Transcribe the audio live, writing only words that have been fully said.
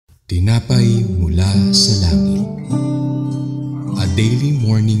Tinapay mula sa langit. A daily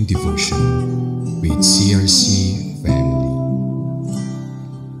morning devotion with CRC family.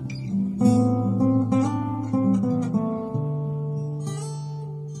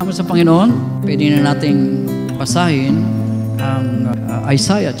 Sa Panginoon, pwede na nating basahin ang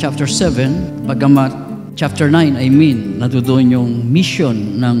Isaiah chapter 7, bagamat chapter 9, nandoon yung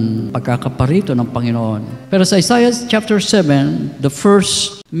mission ng pagkakaparito ng Panginoon. Pero sa Isaiah chapter 7, the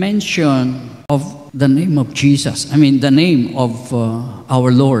first mention of the name of Jesus, the name of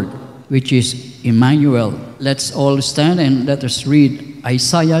our Lord, which is Emmanuel. Let's all stand and let us read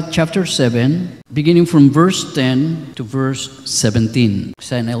Isaiah chapter 7, beginning from verse 10 to verse 17.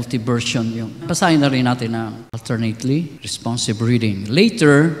 Sa NLT version yung. Basahin na rin natin na alternately, responsive reading.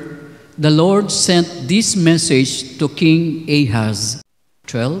 Later, the Lord sent this message to King Ahaz.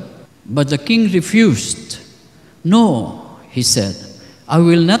 12. But the king refused. No, he said, I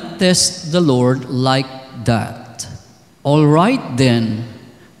will not test the Lord like that. All right then,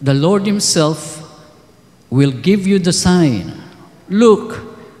 the Lord himself will give you the sign. Look,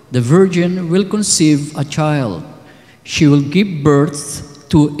 the virgin will conceive a child. She will give birth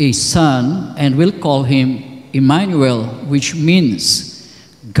to a son and will call him Emmanuel, which means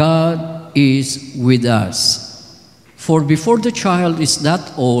God is with us. For before the child is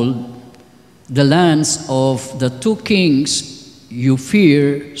that old, the lands of the two kings you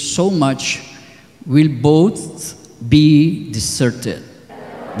fear so much will both be deserted.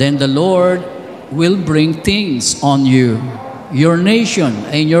 Then the Lord will bring things on you, your nation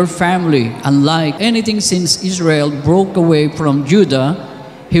and your family, unlike anything since Israel broke away from Judah.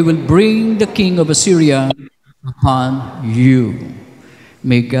 He will bring the king of Assyria upon you.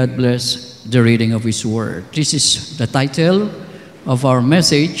 May God bless the reading of His Word. This is the title of our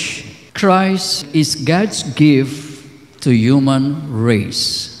message. Christ is God's gift to human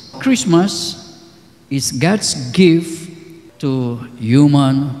race. Christmas is God's gift to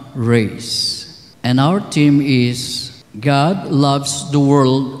human race. And our theme is God loves the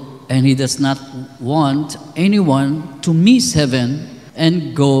world and He does not want anyone to miss heaven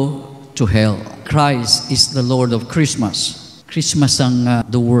and go to hell. Christ is the Lord of Christmas. Christmas ang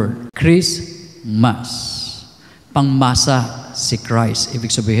the word. Christmas. Pangmasa si Christ.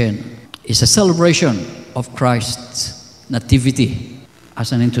 Ibig sabihin, is a celebration of Christ's nativity.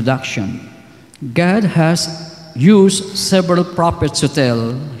 As an introduction, God has used several prophets to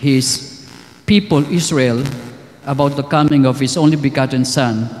tell His people Israel about the coming of His only begotten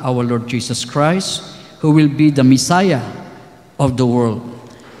Son, our Lord Jesus Christ, who will be the Messiah of the world.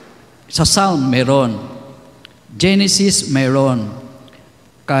 Sa Psalm, meron. Genesis, meron.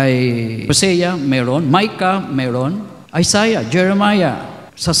 Kay Hosea, meron. Micah, meron. Isaiah, Jeremiah.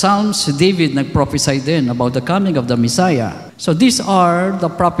 Sa Psalms, si David nag-prophesy din about the coming of the Messiah. So these are the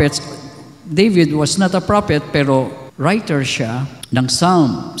prophets. David was not a prophet, pero writer siya ng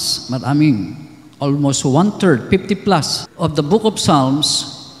Psalms. Maraming, almost 1/3, 50 plus of the book of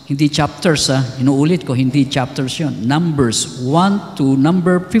Psalms, hindi chapters, inuulit ko, hindi chapters yun. Numbers 1 to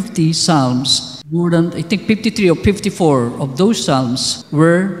number 50 Psalms, more than, I think 53 or 54 of those Psalms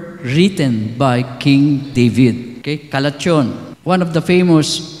were written by King David. Okay, kalat yun. One of the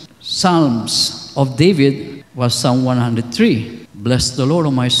famous Psalms of David was Psalm 103. Bless the Lord,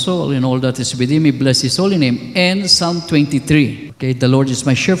 O my soul, and all that is within me, bless His holy name. And Psalm 23. Okay, the Lord is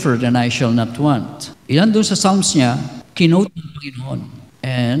my shepherd, and I shall not want. Ilan doon sa Psalms niya, kinote ng Panginoon,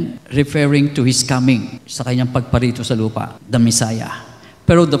 and referring to His coming, sa kanyang pagparito sa lupa, the Messiah.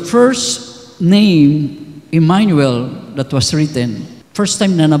 Pero the first name, Emmanuel, that was written, first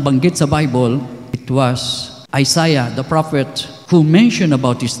time na nabanggit sa Bible, it was Isaiah, the prophet, who mentioned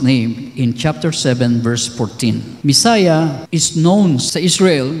about His name in chapter 7, verse 14. Messiah is known sa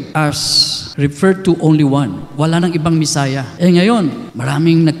Israel as referred to only one. Wala nang ibang Messiah. Ngayon,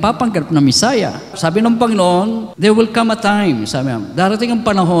 maraming nagpapanggap na Messiah. Sabi ng Panginoon, there will come a time, sabi niya, darating ang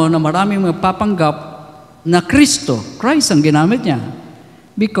panahon na maraming magpapanggap na Kristo. Christ ang ginamit niya.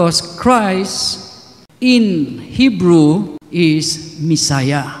 Because Christ in Hebrew is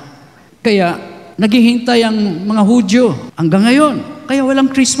Messiah. Kaya, naghihintay ang mga Hudyo hanggang ngayon. Kaya walang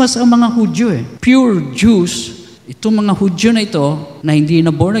Christmas ang mga Hudyo Pure Jews, itong mga Hudyo na ito, na hindi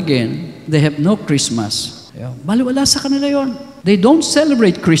na born again, they have no Christmas. Baliwala sa kanila yon. They don't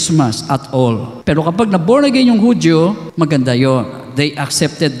celebrate Christmas at all. Pero kapag na-born again yung Hudyo, maganda yon. They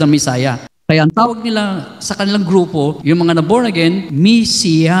accepted the Messiah. Kaya ang tawag nila sa kanilang grupo, yung mga na-born again,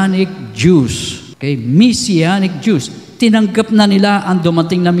 Messianic Jews. Okay? Messianic Jews. Tinanggap na nila ang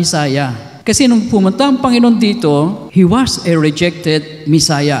dumating na Messiah. Kasi nung pumunta ang Panginoon dito, He was a rejected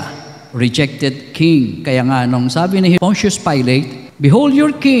Messiah, rejected King. Kaya nga, nung sabi ni Pontius Pilate, Behold your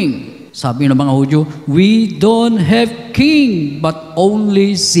king. Sabi ng mga Hudyo, we don't have king, but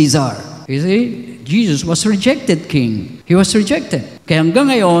only Caesar. You see, Jesus was rejected king. He was rejected. Kaya hanggang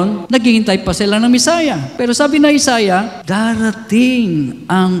ngayon, naghihintay pa sila ng Messiah. Pero sabi na Isaiah, darating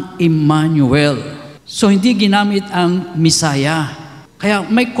ang Emmanuel. So hindi ginamit ang Messiah. Kaya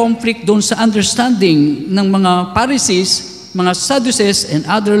may conflict doon sa understanding ng mga Pharisees, mga Sadducees, and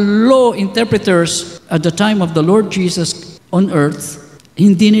other law interpreters at the time of the Lord Jesus on earth.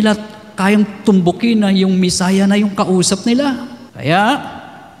 Hindi nila kayang tumbukin na yung Messiah na yung kausap nila. Kaya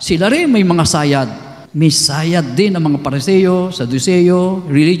sila rin may mga sayad. May sayad din ang mga Pariseo, Sadduceo,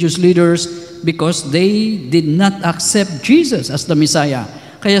 religious leaders because they did not accept Jesus as the Messiah.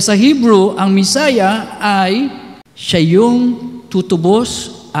 Kaya sa Hebrew, ang Messiah ay siya yung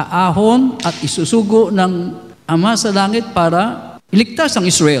tutubos, aahon at isusugo ng Ama sa langit para iligtas ang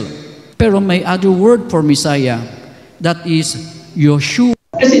Israel. Pero may other word for Messiah, that is Yeshua.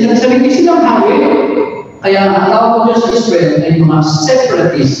 Kasi nagsalita silang hari, kaya ang tawag ko sa Israel ay mga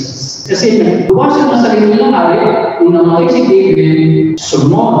separatists. Kasi nagbuwasan na sarili nilang hari, unang mga si David,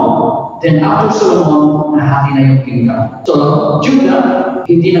 Solomon. Then after Solomon, nahati na yung kingdom. So, Judah,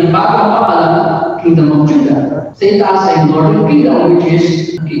 hindi nagbago ang pangalan, kingdom of Judah. Sa itaas ay northern kingdom, which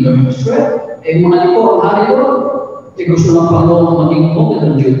is the kingdom of Israel. Eh, mga lipo, ang hari ko, di gusto ng Panginoon maging model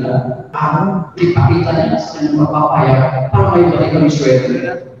ng Judah. Ipakita niya sa kanyang mapapaya para may balik ang Israel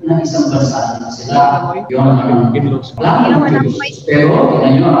na isang bansa na sila. Yun ang laki ng Diyos. Pero,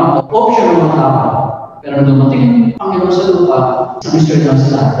 tingnan nyo, option ng mga tao. Pero dumating ang Panginoon sa lupa, sa Israel na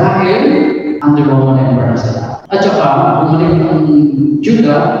sila. Dahil, under Roman Empire na sila. At saka, bumalik ang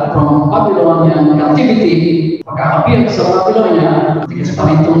Judah from Babylonian captivity, pagkakapiyag sa Babylonia, tigas pa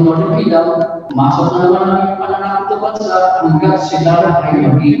rin itong Northern Kingdom, pumasok na naman ang pananakot na bansa hanggang sila ay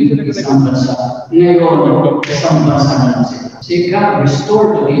magiging isang bansa. Ngayon, isang bansa na lang sila. Si God restored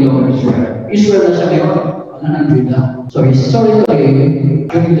the kingdom of Israel. Israel na siya ngayon, wala ng Judah. So historically,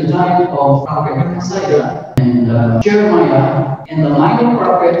 during the time of Prophet Isaiah and Jeremiah and the minor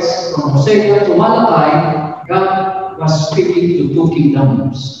prophets from Hosea to Malachi, God was speaking to two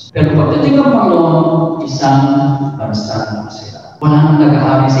kingdoms. Pero pagdating ng Panginoon, isang bansa na sila. Walang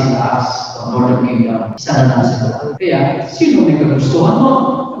nag-ahari sa itaas, sa Northern Kingdom, isa na lang sila. Kaya, sino may kagustuhan mo?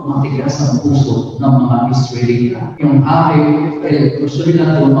 Matigas ang puso ng mga Israelita. Yung hari, gusto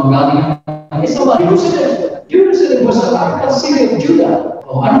nila doon magaling. Isa ba? Jerusalem. Jerusalem was the capital city of Judah.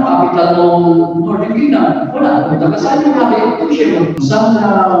 O ano capital ng Northern Kingdom? Wala. Kung taga-saan yung hari, doon siya. Kung saan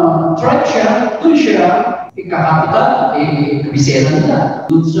tribe siya, doon siya. Ikakapital, kabisera nila.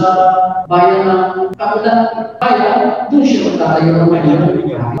 Doon sa bayan ng kapital, bayan, doon siya magtatayo ng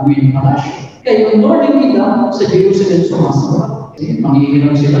mayroon palasyo. Kaya yung Northern Kingdom sa Jerusalem sumasama. Kasi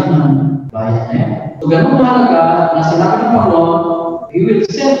manghihirap sila ng bayan na yan. So ganun mahalaga na sinabi ng Panginoon, He will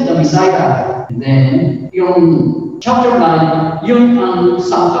send the Messiah. And then, yung chapter 9, yun ang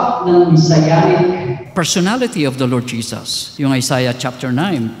sangkap ng Messianic personality of the Lord Jesus. Yung Isaiah chapter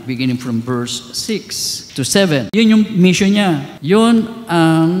 9, beginning from verse 6 to 7. Yun yung mission niya. Yun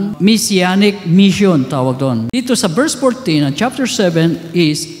ang messianic mission, tawag doon. Dito sa verse 14, and chapter 7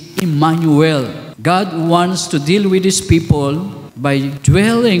 is Emmanuel. God wants to deal with His people by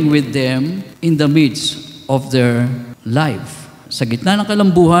dwelling with them in the midst of their life. Sa gitna ng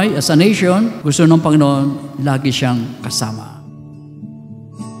kalambuhay, as a nation, gusto ng Panginoon, lagi siyang kasama.